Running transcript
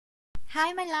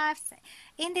Hi my loves,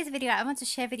 in this video I want to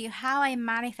share with you how I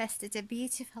manifested a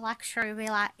beautiful luxury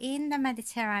villa in the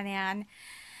Mediterranean,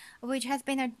 which has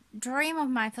been a dream of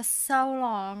mine for so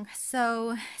long.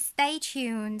 So stay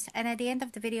tuned, and at the end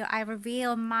of the video I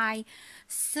reveal my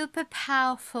super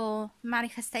powerful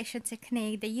manifestation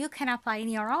technique that you can apply in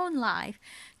your own life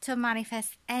to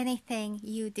manifest anything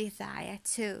you desire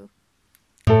to.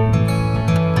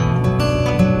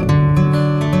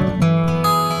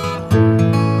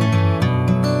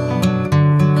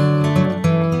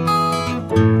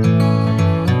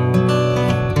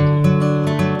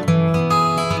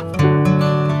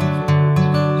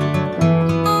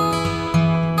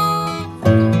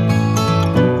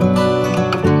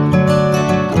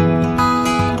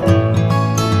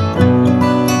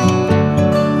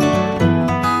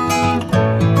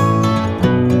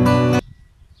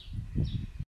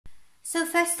 So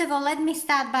first of all, let me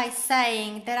start by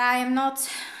saying that I am not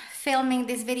filming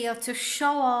this video to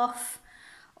show off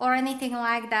or anything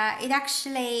like that. It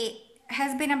actually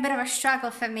has been a bit of a struggle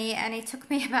for me, and it took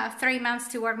me about 3 months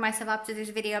to work myself up to this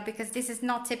video, because this is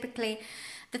not typically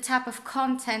the type of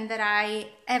content that I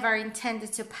ever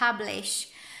intended to publish.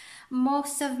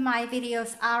 Most of my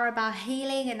videos are about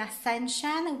healing and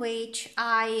ascension, which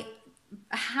I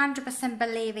 100%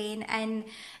 believe in, and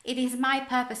it is my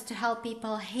purpose to help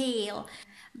people heal.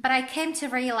 But I came to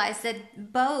realize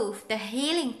that both the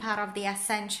healing part of the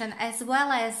ascension as well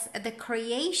as the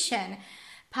creation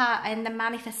part and the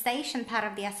manifestation part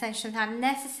of the ascension are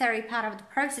necessary part of the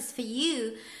process for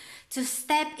you to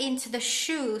step into the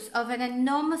shoes of an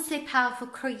enormously powerful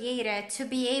creator, to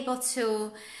be able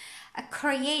to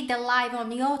create the life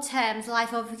on your terms,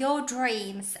 life of your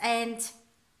dreams. And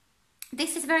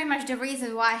this is very much the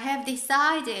reason why I have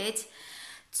decided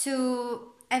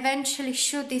to eventually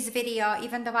shoot this video,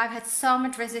 even though I've had so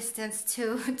much resistance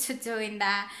to doing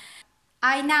that.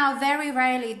 I now very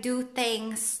rarely do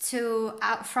things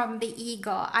from the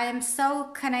ego. I am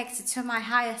so connected to my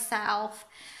higher self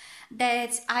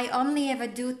that I only ever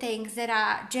do things that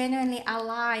are genuinely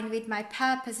aligned with my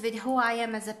purpose, with who I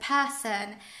am as a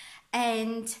person.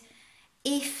 And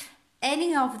if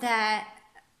any of that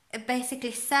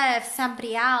basically serve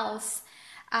somebody else,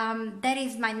 that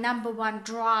is my #1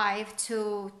 drive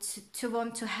to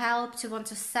want to help, to want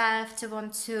to serve, to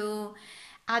want to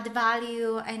add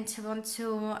value, and to want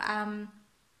to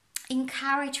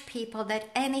encourage people that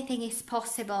anything is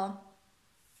possible.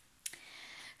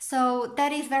 So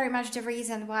that is very much the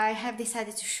reason why I have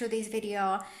decided to shoot this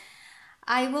video.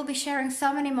 I will be sharing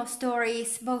so many more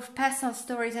stories, both personal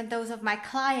stories and those of my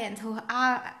clients who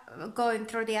are going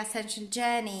through the ascension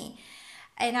journey.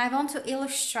 And I want to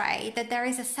illustrate that there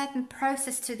is a certain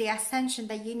process to the ascension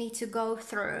that you need to go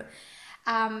through.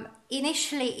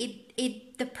 Initially,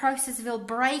 the process will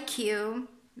break you,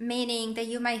 meaning that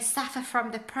you may suffer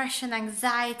from depression,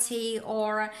 anxiety,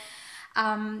 or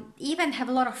even have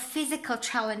a lot of physical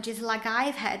challenges like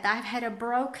I've had. I've had a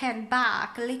broken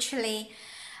back, literally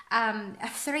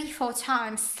 3-4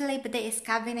 times, slip disc.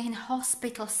 I've been in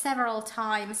hospital several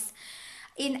times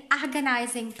in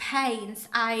agonizing pains.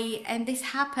 And this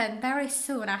happened very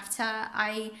soon after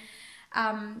I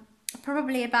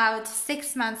probably about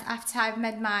 6 months after I've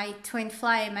met my twin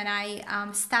flame, and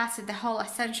I started the whole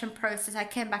ascension process. I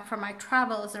came back from my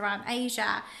travels around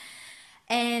Asia,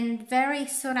 and very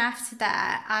soon after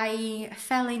that I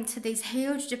fell into this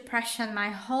huge depression. My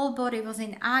whole body was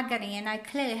in agony, and I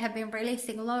clearly have been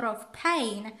releasing a lot of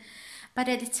pain, but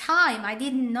at the time I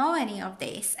didn't know any of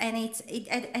this. And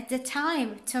at the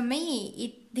time, to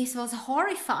me, this was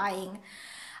horrifying.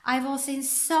 I was in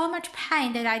so much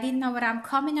pain that I didn't know where I'm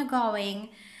coming or going.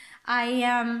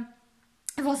 I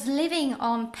was living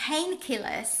on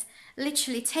painkillers,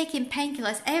 literally taking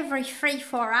painkillers every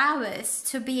 3-4 hours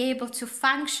to be able to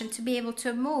function, to be able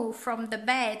to move from the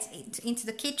bed into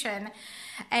the kitchen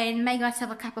and make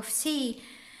myself a cup of tea.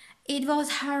 It was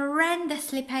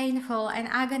horrendously painful and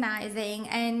agonizing.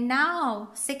 And now,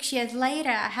 6 years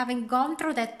later, having gone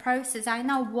through that process, I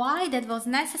know why that was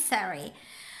necessary.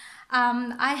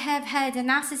 I have had a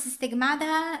narcissistic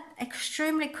mother,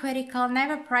 extremely critical,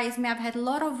 never praised me. I've had a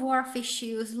lot of worth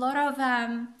issues, a lot of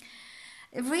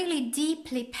really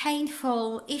deeply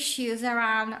painful issues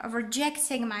around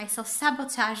rejecting myself,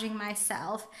 sabotaging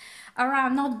myself,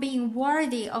 around not being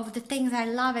worthy of the things I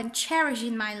love and cherish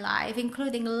in my life,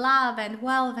 including love and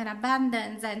wealth and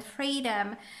abundance and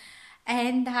freedom.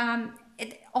 And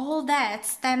all that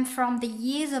stemmed from the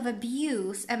years of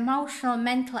abuse, emotional,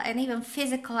 mental, and even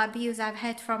physical abuse I've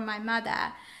had from my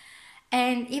mother.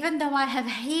 And even though I have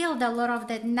healed a lot of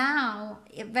that now,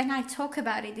 when I talk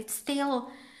about it, it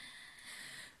still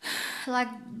like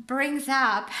brings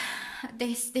up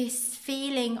this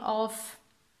feeling of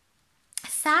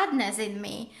sadness in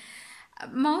me,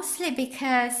 mostly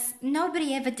because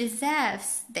nobody ever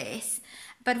deserves this.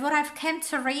 But what I've come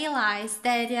to realize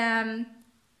that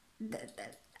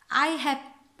I have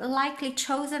likely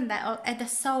chosen that at the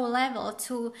soul level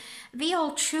to, we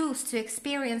all choose to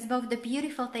experience both the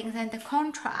beautiful things and the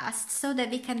contrast, so that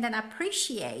we can then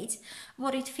appreciate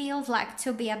what it feels like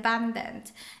to be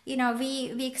abundant. You know,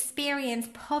 we experience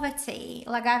poverty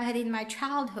like I've had in my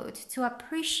childhood to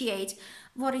appreciate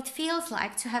what it feels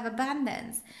like to have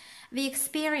abundance. We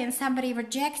experience somebody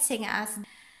rejecting us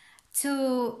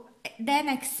to then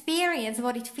experience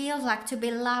what it feels like to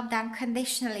be loved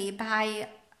unconditionally by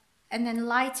an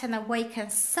enlightened,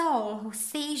 awakened soul who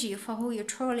sees you for who you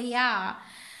truly are.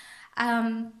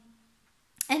 And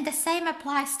the same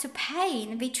applies to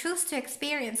pain. We choose to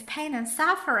experience pain and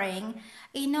suffering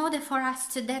in order for us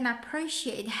to then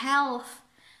appreciate health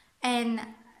and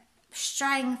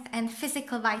strength and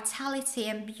physical vitality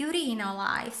and beauty in our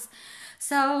lives.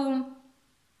 So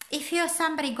if you're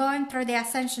somebody going through the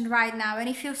ascension right now, and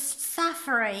if you're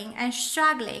suffering and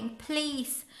struggling,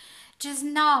 please just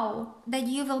know that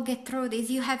you will get through this.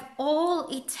 You have all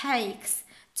it takes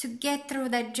to get through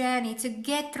that journey, to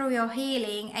get through your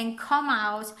healing and come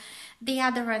out the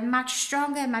other end much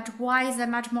stronger, much wiser,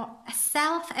 much more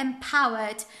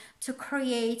self-empowered to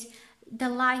create the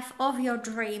life of your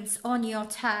dreams on your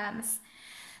terms.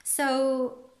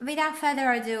 So without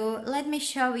further ado, let me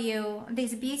show you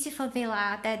this beautiful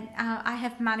villa that I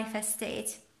have manifested.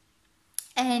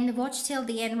 And watch till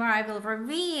the end, where I will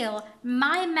reveal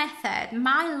my method,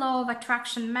 my law of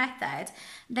attraction method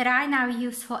that I now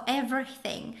use for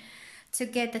everything to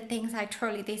get the things I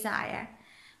truly desire.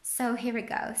 So here it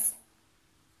goes.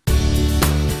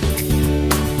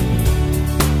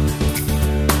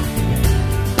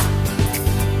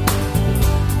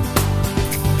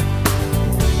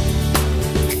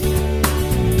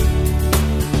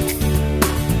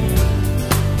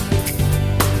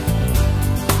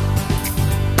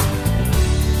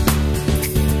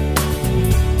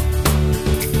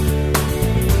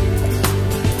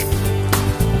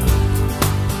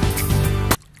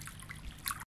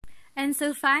 And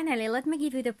so finally, let me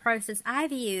give you the process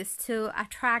I've used to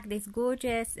attract this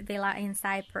gorgeous villa in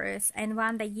Cyprus, and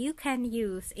one that you can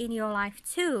use in your life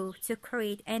too to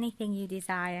create anything you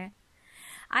desire.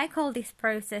 I call this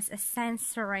process a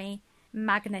sensory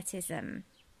magnetism.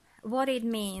 What it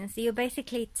means, you're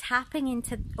basically tapping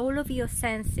into all of your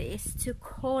senses to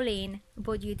call in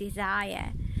what you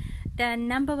desire. The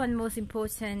number one most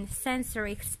important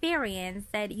sensory experience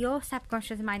that your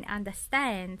subconscious mind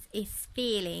understands is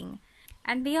feeling.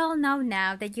 And we all know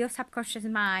now that your subconscious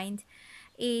mind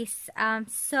is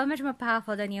so much more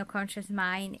powerful than your conscious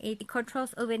mind. It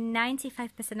controls over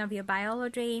 95% of your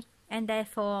biology, and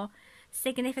therefore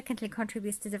significantly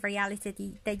contributes to the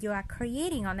reality that you are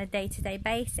creating on a day-to-day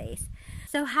basis.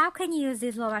 So how can you use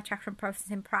this law of attraction process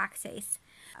in practice?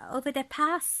 Over the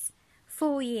past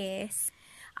 4 years,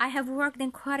 I have worked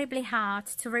incredibly hard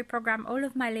to reprogram all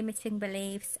of my limiting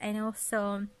beliefs, and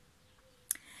also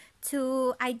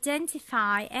to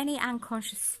identify any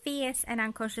unconscious fears and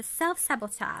unconscious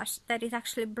self-sabotage that is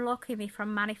actually blocking me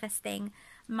from manifesting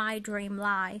my dream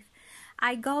life.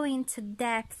 I go into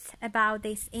depth about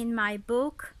this in my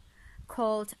book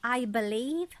called I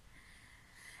Believe,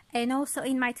 and also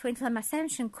in my Twin Flame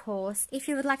Ascension course, if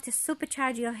you would like to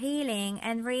supercharge your healing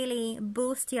and really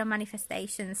boost your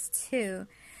manifestations too.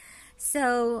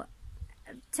 So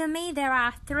to me, there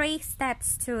are 3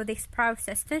 steps to this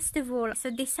process. First of all, so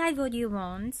decide what you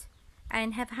want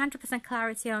and have 100%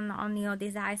 clarity on your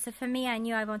desires. So for me, I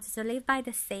knew I wanted to live by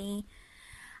the sea.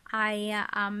 I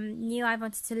knew I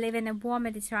wanted to live in a warm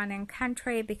Mediterranean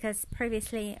country, because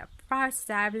previously, prior to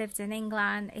that, I've lived in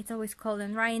England. It's always cold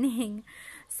and raining.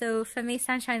 So for me,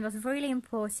 sunshine was really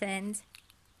important.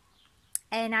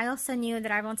 And I also knew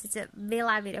that I wanted a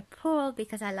villa with a pool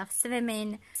because I love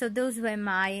swimming. So those were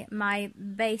my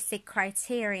basic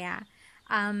criteria.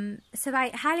 So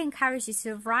I highly encourage you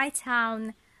to write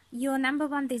down your number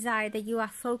one desire that you are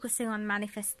focusing on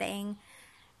manifesting,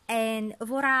 and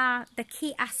what are the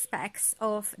key aspects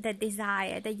of the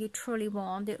desire that you truly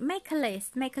want. Make a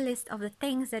list of the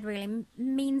things that really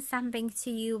mean something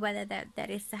to you, whether that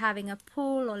is having a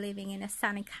pool, or living in a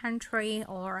sunny country,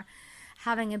 or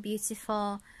having a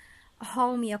beautiful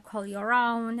home you call your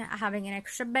own, having an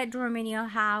extra bedroom in your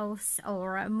house,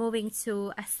 or moving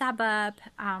to a suburb,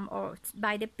 or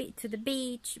to the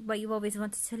beach where you always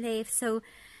wanted to live. So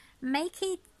make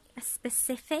it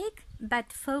specific,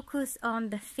 but focus on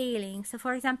the feeling. So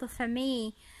for example, for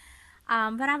me,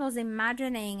 when I was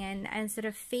imagining and sort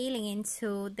of feeling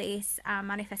into this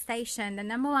manifestation, the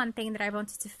number one thing that I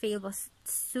wanted to feel was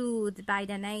soothed by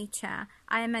the nature.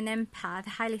 I am an empath,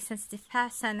 highly sensitive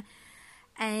person,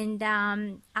 and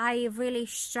I really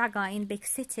struggle in big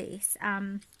cities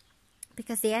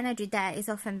because the energy there is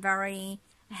often very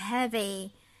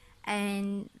heavy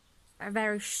and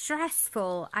very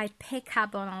stressful. I pick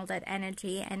up on all that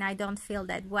energy and I don't feel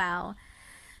that well.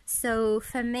 So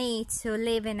for me to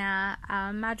live in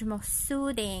a much more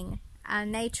soothing,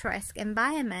 naturesque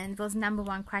environment was number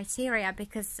one criteria,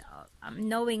 because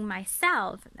knowing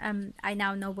myself, I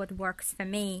now know what works for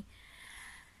me.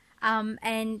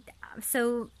 And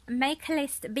so make a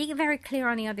list, be very clear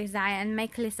on your desire, and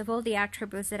make a list of all the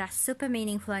attributes that are super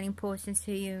meaningful and important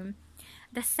to you.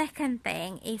 The second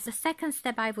thing is, the second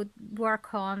step I would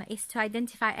work on is to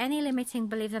identify any limiting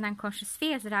beliefs and unconscious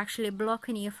fears that are actually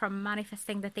blocking you from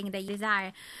manifesting the thing that you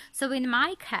desire. So in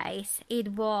my case,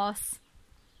 it was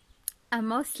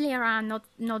mostly around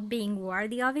not being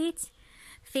worthy of it,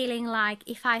 feeling like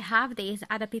if I have this,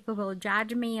 other people will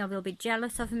judge me or will be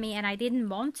jealous of me, and I didn't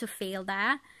want to feel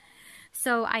that.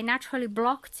 So I naturally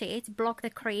blocked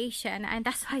the creation, and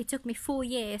that's why it took me 4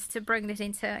 years to bring this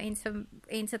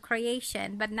into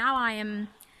creation. But now I am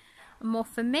more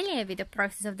familiar with the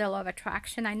process of the law of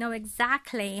attraction. I know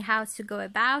exactly how to go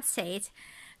about it,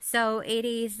 so it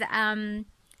is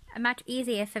much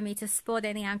easier for me to spot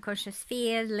any unconscious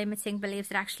fears, limiting beliefs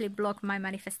that actually block my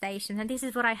manifestations. And this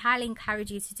is what I highly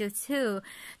encourage you to do too,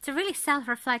 to really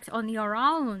self-reflect on your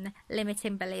own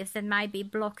limiting beliefs that might be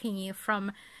blocking you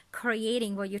from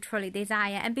creating what you truly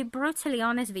desire, and be brutally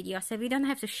honest with yourself. You don't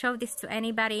have to show this to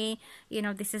anybody. You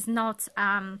know, this is not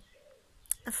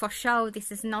for show,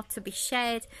 this is not to be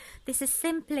shared. This is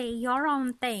simply your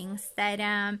own things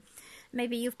that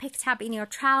maybe you've picked up in your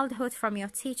childhood, from your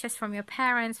teachers, from your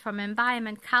parents, from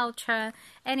environment, culture,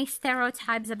 any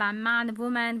stereotypes about man,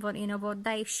 woman, what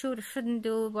they should or shouldn't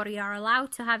do, what you are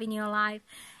allowed to have in your life,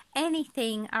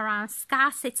 anything around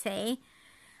scarcity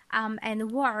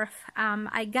and worth,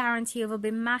 I guarantee you will be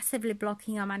massively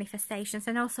blocking your manifestations,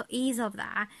 and also ease of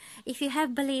that. If you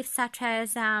have beliefs such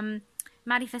as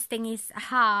manifesting is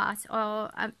hard, or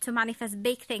to manifest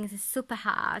big things is super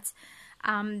hard,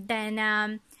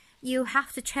 then you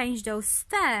have to change those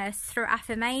first through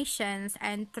affirmations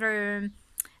and through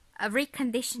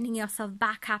reconditioning yourself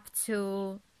back up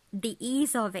to the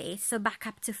ease of it, so back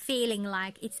up to feeling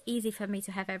like it's easy for me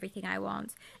to have everything I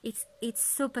want. It's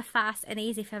super fast and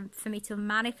easy for me to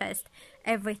manifest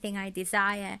everything I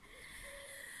desire.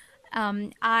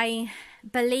 I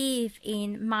believe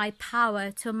in my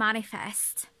power to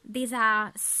manifest. These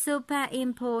are super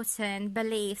important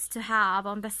beliefs to have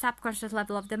on the subconscious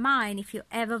level of the mind if you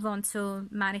ever want to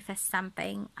manifest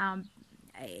something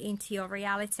into your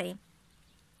reality.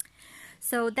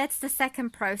 So that's the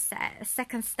second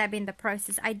step in the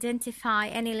process. Identify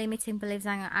any limiting beliefs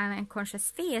and unconscious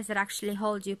fears that actually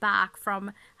hold you back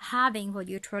from having what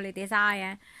you truly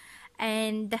desire.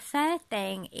 And the third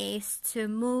thing is to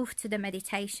move to the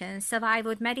meditation. So I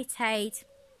would meditate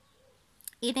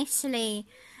initially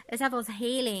as I was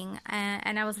healing,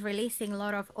 and I was releasing a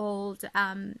lot of old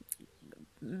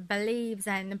beliefs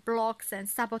and blocks and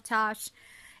sabotage,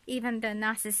 even the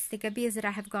narcissistic abuse that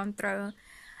I have gone through.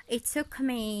 It took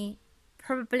me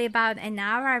probably about an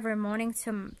hour every morning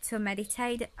to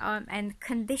meditate and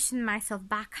condition myself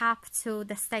back up to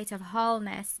the state of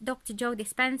wholeness. Dr. Joe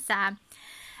Dispenza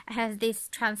has this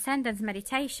transcendence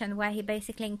meditation where he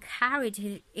basically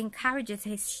encourages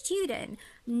his student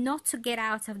not to get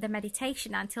out of the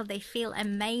meditation until they feel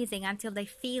amazing, until they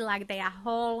feel like they are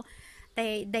whole,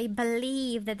 they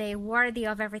believe that they're worthy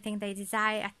of everything they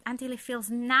desire, until it feels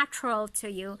natural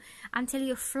to you, until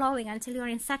you're flowing, until you're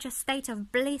in such a state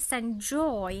of bliss and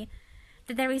joy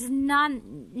that there is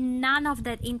none of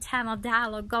that internal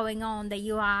dialogue going on that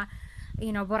you are,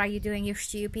 what are you doing, you're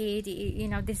stupid,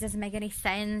 this doesn't make any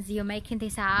sense, you're making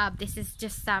this up, this is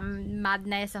just some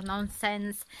madness or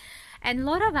nonsense. And a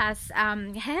lot of us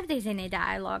have this inner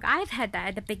dialogue. I've had that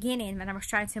at the beginning when I was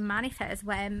trying to manifest,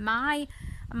 where my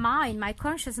mind, my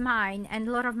conscious mind, and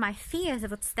a lot of my fears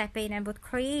would step in and would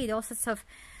create all sorts of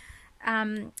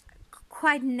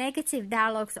quite negative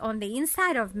dialogues on the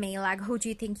inside of me, like, who do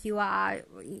you think you are,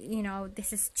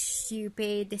 this is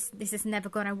stupid, this is never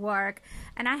gonna work.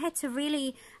 And I had to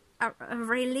really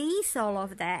release all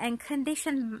of that and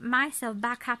condition myself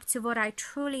back up to what I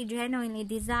truly genuinely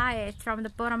desired from the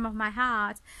bottom of my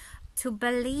heart, to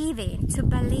believe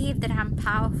that I'm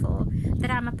powerful, that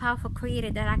I'm a powerful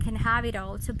creator, that I can have it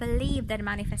all, to believe that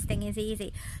manifesting is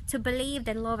easy, to believe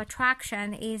that law of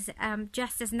attraction is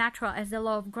just as natural as the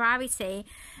law of gravity,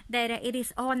 that it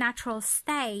is our natural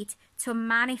state to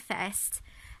manifest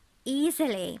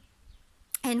easily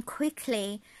and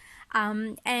quickly,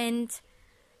 and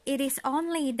it is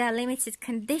only the limited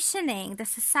conditioning, the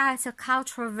societal,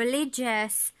 cultural,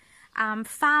 religious,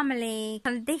 family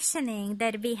conditioning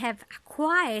that we have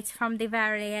acquired from the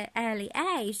very early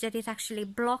age that is actually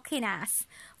blocking us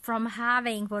from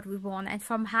having what we want and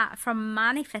from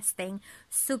manifesting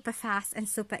super fast and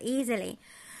super easily.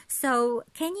 So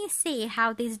can you see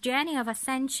how this journey of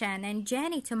ascension and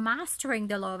journey to mastering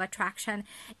the law of attraction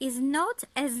is not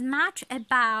as much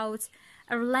about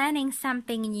learning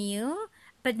something new,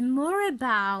 but more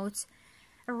about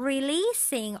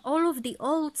releasing all of the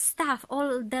old stuff,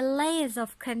 all the layers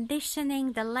of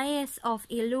conditioning, the layers of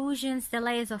illusions, the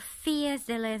layers of fears,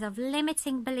 the layers of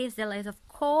limiting beliefs, the layers of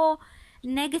core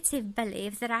negative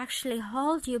beliefs that actually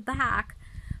hold you back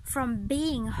from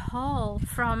being whole,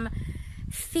 from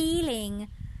feeling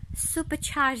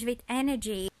supercharged with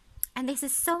energy. And this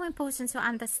is so important to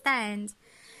understand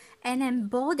and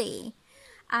embody,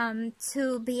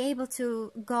 to be able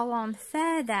to go on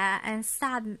further and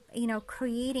start,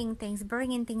 creating things,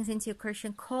 bringing things into your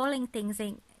creation, calling things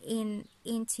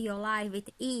into your life with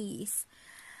ease.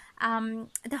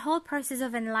 The whole process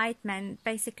of enlightenment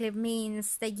basically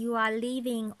means that you are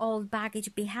leaving old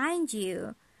baggage behind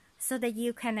you so that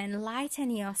you can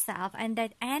enlighten yourself, and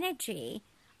that energy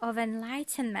of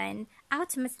enlightenment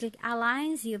ultimately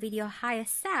aligns you with your higher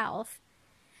self,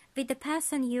 with the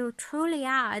person you truly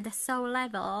are at the soul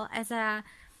level, as a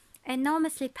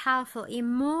enormously powerful,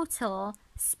 immortal,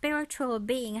 spiritual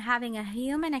being having a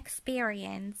human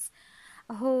experience,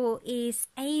 who is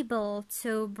able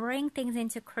to bring things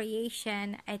into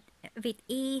creation with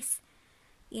ease,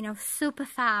 super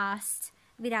fast,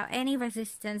 without any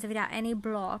resistance, without any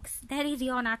blocks. That is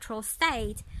your natural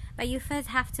state, but you first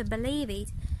have to believe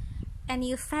it, and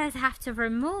you first have to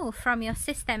remove from your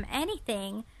system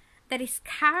anything that is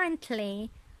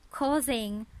currently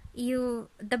causing you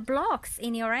the blocks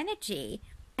in your energy.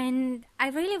 And I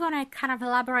really want to kind of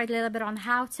elaborate a little bit on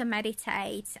how to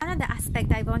meditate. One of the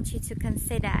aspects I want you to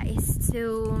consider is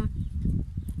to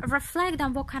reflect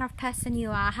on what kind of person you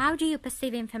are. How do you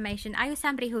perceive information? Are you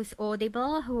somebody who's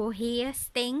audible, who hears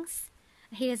things,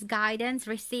 hears guidance,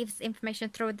 receives information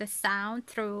through the sound,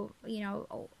 through,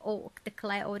 or the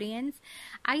clear audience?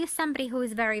 Are you somebody who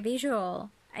is very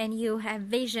visual, and you have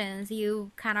visions,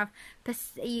 you kind of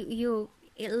you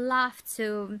love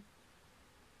to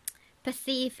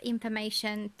perceive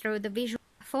information through the visual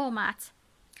format?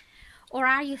 Or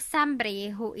are you somebody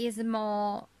who is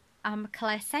more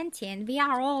clairsentient? We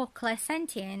are all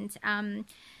clairsentient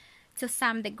to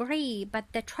some degree, but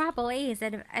the trouble is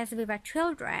that as we were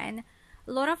children,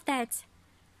 a lot of that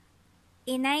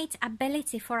innate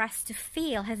ability for us to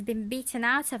feel has been beaten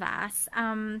out of us.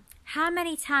 How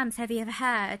many times have you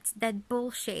heard that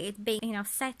bullshit being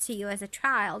said to you as a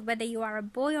child, whether you are a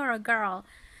boy or a girl,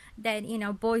 that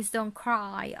boys don't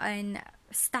cry and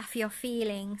stuff your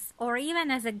feelings? Or even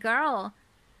as a girl,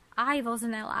 I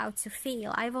wasn't allowed to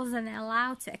feel, I wasn't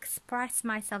allowed to express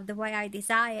myself the way I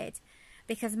desired,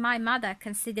 because my mother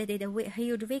considered it a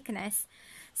huge weakness.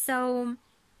 So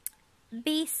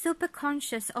be super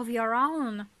conscious of your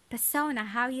own persona,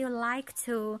 how you like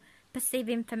to perceive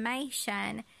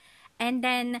information. And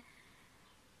then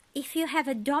if you have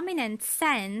a dominant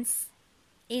sense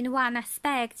in one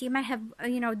aspect, you might have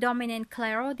dominant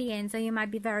clairaudience, or you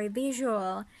might be very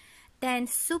visual, then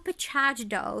supercharge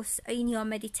those in your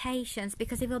meditations,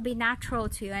 because it will be natural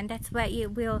to you, and that's where you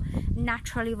will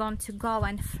naturally want to go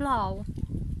and flow.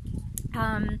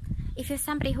 If you're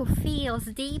somebody who feels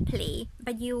deeply,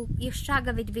 but you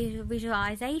struggle with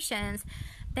visualizations,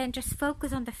 then just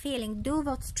focus on the feeling. Do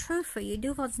what's true for you.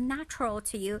 Do what's natural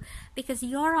to you, because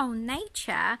your own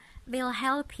nature will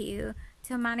help you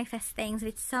to manifest things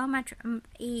with so much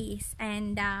ease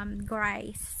and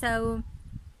grace. So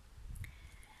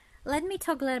let me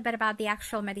talk a little bit about the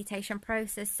actual meditation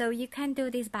process. So you can do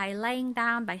this by laying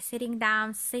down, by sitting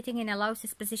down, sitting in a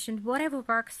lotus position, whatever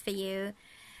works for you.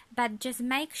 But just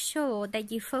make sure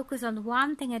that you focus on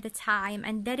one thing at a time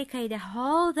and dedicate a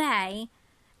whole day,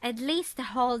 at least a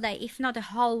whole day, if not a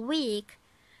whole week,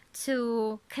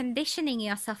 to conditioning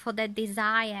yourself for that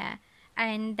desire.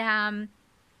 And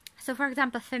so, for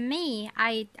example, for me,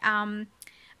 I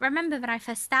remember when I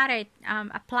first started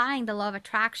applying the law of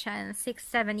attraction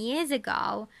 6-7 years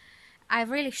ago, I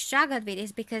really struggled with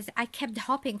this because I kept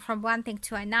hopping from one thing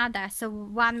to another. So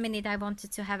one minute I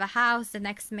wanted to have a house, the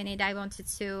next minute I wanted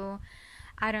to,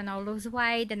 I don't know, lose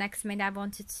weight, the next minute I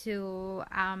wanted to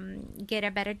get a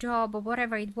better job or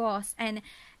whatever it was, and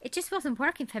it just wasn't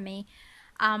working for me.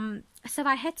 So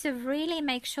I had to really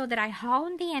make sure that I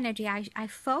honed the energy. I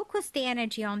focused the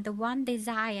energy on the one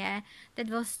desire that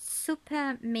was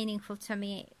super meaningful to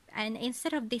me. And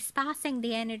instead of dispersing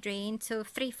the energy into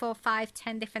 3, 4, 5,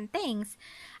 10 different things,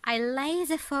 I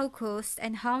laser focused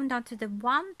and honed onto the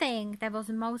one thing that was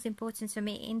most important to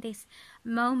me in this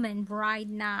moment right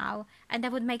now, and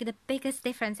that would make the biggest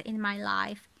difference in my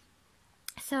life.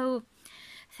 So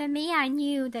for me, I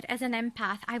knew that as an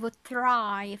empath, I would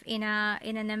thrive in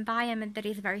an environment that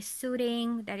is very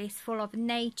soothing, that is full of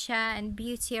nature and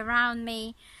beauty around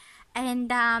me. And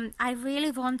I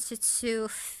really wanted to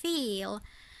feel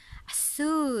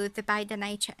soothed by the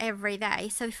nature every day.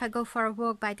 So if I go for a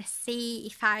walk by the sea,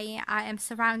 if I am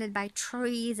surrounded by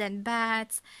trees and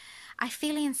birds, I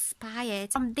feel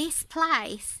inspired. From this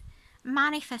place,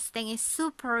 manifesting is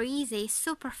super easy,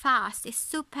 super fast, it's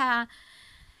super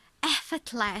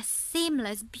effortless,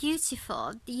 seamless,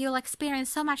 beautiful. You'll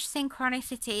experience so much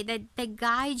synchronicity that they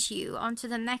guide you onto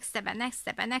the next step and next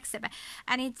step and next step,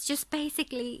 and it's just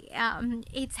basically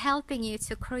it's helping you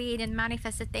to create and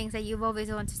manifest the things that you've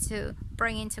always wanted to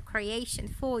bring into creation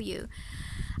for you.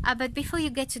 But before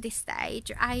you get to this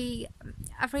stage, I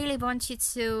really want you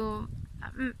to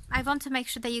I want to make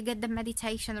sure that you get the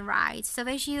meditation right. So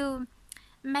as you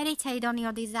meditate on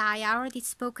your desire, I already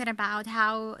spoken about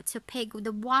how to pick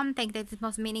the one thing that is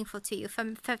most meaningful to you.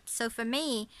 So for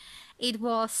me, it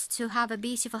was to have a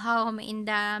beautiful home in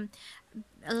the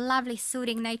lovely,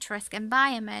 soothing, naturesque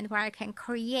environment where I can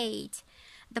create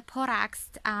the products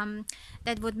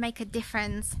that would make a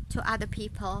difference to other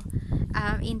people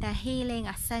in their healing,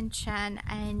 ascension,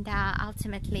 and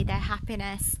ultimately their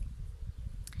happiness.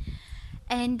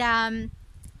 And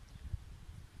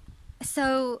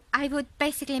so I would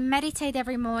basically meditate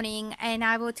every morning, and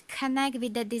I would connect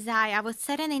with the desire. I would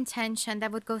set an intention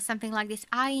that would go something like this.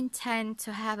 I intend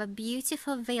to have a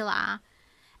beautiful villa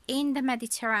in the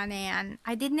Mediterranean.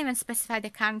 I didn't even specify the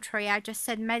country. I just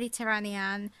said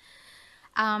Mediterranean,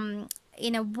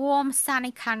 in a warm,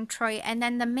 sunny country. And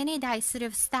then the minute I sort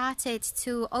of started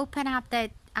to open up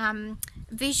that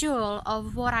visual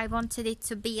of what I wanted it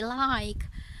to be like,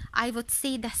 I would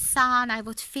see the sun, I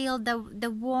would feel the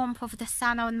warmth of the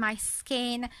sun on my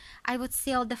skin, I would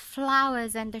see all the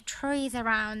flowers and the trees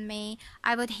around me,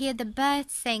 I would hear the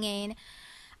birds singing.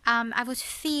 I would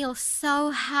feel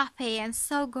so happy and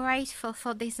so grateful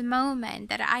for this moment,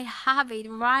 that I have it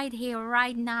right here,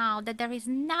 right now, that there is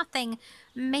nothing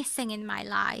missing in my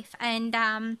life. And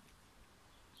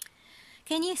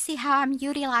can you see how I'm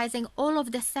utilizing all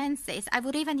of the senses? I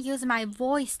would even use my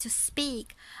voice to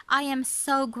speak. I am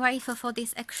so grateful for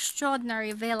this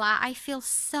extraordinary villa. I feel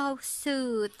so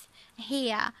soothed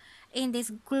here in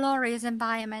this glorious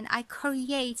environment. I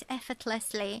create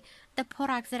effortlessly the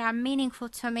products that are meaningful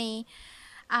to me,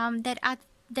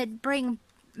 that bring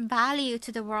value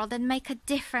to the world, that make a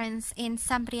difference in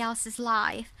somebody else's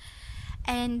life.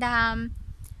 And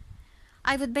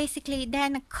I would basically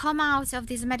then come out of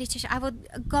this meditation. I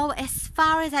would go as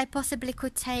far as I possibly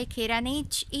could take it, and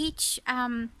each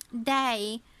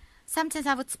day, sometimes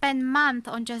I would spend months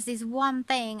on just this one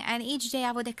thing, and each day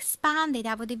I would expand it.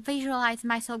 I would visualize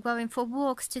myself going for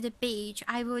walks to the beach.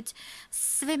 I would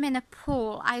swim in a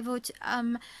pool. I would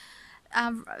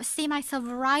see myself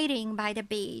riding by the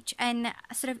beach, and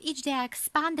sort of each day I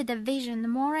expanded the vision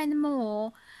more and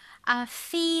more.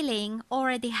 Feeling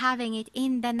already having it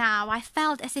in the now. I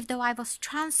felt as if though I was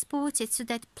transported to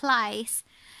that place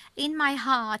in my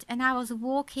heart, and I was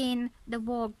walking the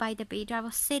walk by the beach. I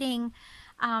was sitting,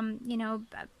 by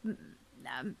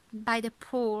the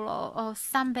pool, or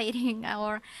sunbathing,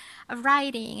 or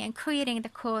riding and creating the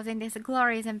cause in this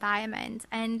glorious environment.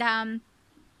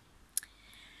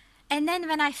 And then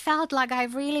when I felt like I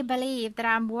really believed that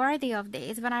I'm worthy of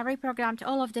this, when I reprogrammed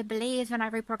all of the beliefs, when I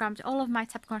reprogrammed all of my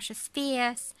subconscious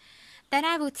fears, then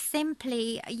I would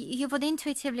simply, you would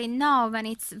intuitively know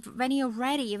when you're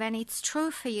ready, when it's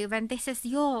true for you, when this is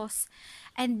yours.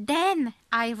 And then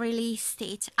I released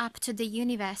it up to the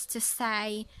universe to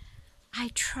say, I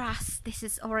trust this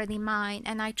is already mine,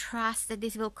 and I trust that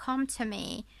this will come to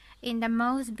me in the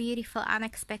most beautiful,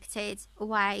 unexpected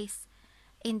ways,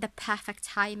 in the perfect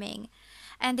timing.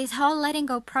 And this whole letting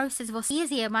go process was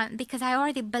easier because I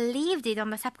already believed it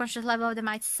on the subconscious level of the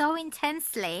mind so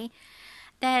intensely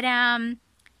that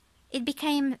it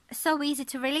became so easy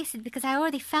to release it, because I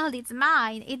already felt it's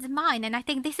mine. And I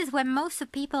think this is where most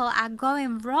of people are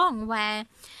going wrong, where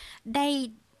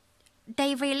they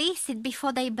release it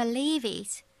before they believe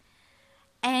it,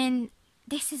 and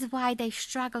this is why they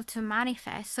struggle to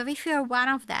manifest. So if you're one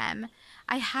of them,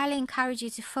 I highly encourage you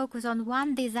to focus on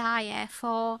one desire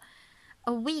for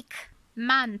a week,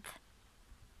 month,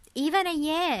 even a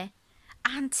year,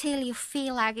 until you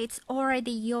feel like it's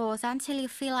already yours, until you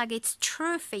feel like it's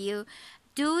true for you.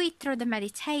 Do it through the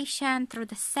meditation, through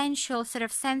the sensual sort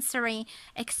of sensory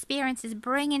experiences,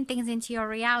 bringing things into your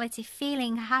reality,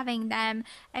 feeling, having them,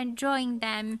 enjoying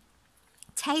them,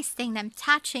 tasting them,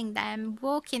 touching them,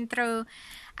 walking through,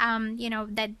 you know,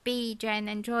 that beach and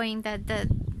enjoying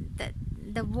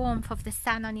the warmth of the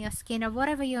sun on your skin, or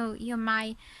whatever you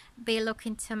might be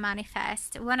looking to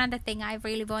manifest. One other thing I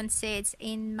really wanted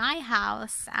in my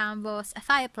house was a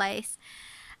fireplace.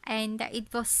 And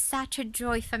it was such a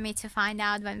joy for me to find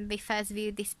out when we first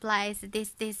viewed this place.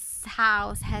 This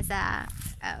house has a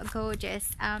gorgeous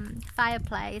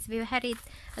fireplace. We had it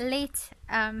lit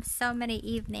so many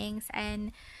evenings,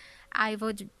 and I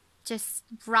would just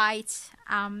write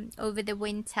over the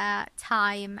winter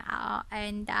time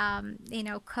and you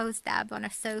know, cozy up on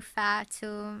a sofa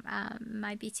to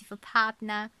my beautiful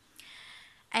partner,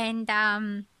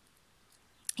 and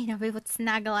you know, we would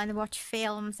snuggle and watch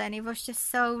films, and it was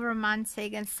just so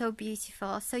romantic and so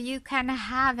beautiful. So you can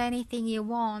have anything you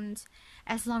want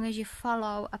as long as you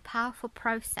follow a powerful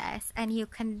process and you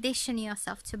condition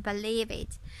yourself to believe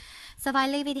it. So I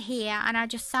leave it here, and I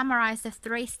just summarize the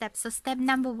 3 steps. So step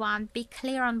number 1, be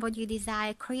clear on what you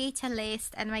desire, create a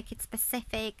list and make it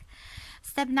specific.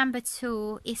 Step number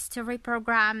 2 is to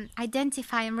reprogram,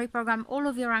 identify and reprogram all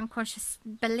of your unconscious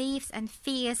beliefs and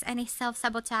fears, any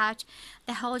self-sabotage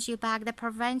that holds you back, that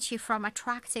prevents you from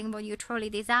attracting what you truly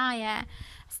desire.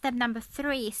 Step number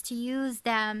 3 is to use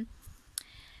the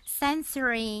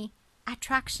sensory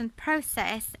attraction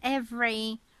process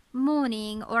every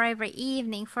morning or every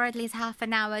evening for at least half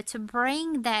an hour to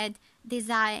bring that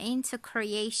desire into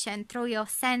creation through your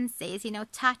senses. You know,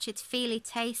 touch it, feel it,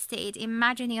 taste it,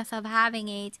 imagine yourself having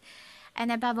it,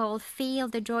 and above all, feel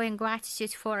the joy and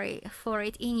gratitude for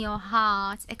it in your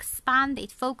heart. Expand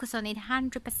it, focus on it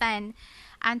 100%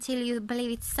 until you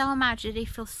believe it so much that it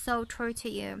feels so true to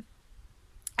you.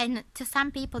 And to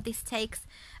some people this takes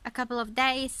a couple of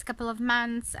days, couple of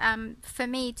months. For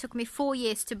me, it took me 4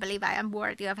 years to believe I am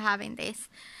worthy of having this.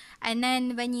 And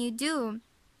then when you do,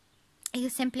 you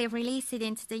simply release it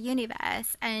into the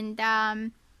universe and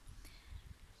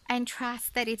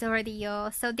trust that it's already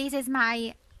yours. So this is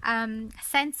my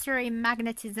sensory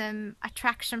magnetism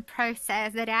attraction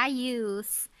process that I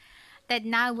use, that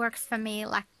now works for me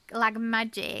like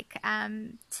magic,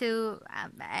 and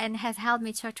has helped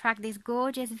me to attract this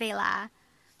gorgeous villa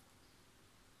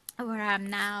where I'm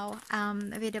now,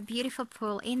 with a beautiful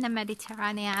pool in the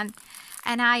Mediterranean.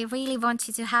 And I really want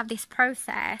you to have this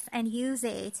process and use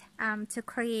it to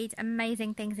create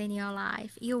amazing things in your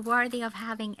life. You're worthy of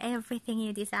having everything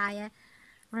you desire.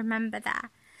 Remember that.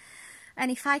 And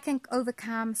if I can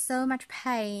overcome so much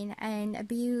pain and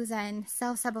abuse and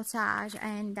self-sabotage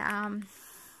and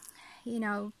you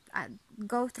know,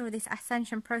 go through this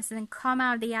ascension process and come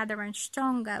out the other end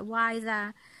stronger,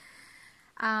 wiser,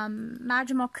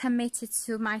 much more committed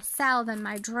to myself and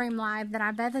my dream life than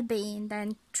I've ever been,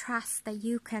 then trust that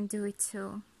you can do it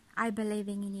too. I believe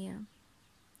in you.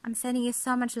 I'm sending you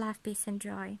so much love, peace and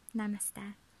joy.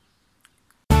 Namaste.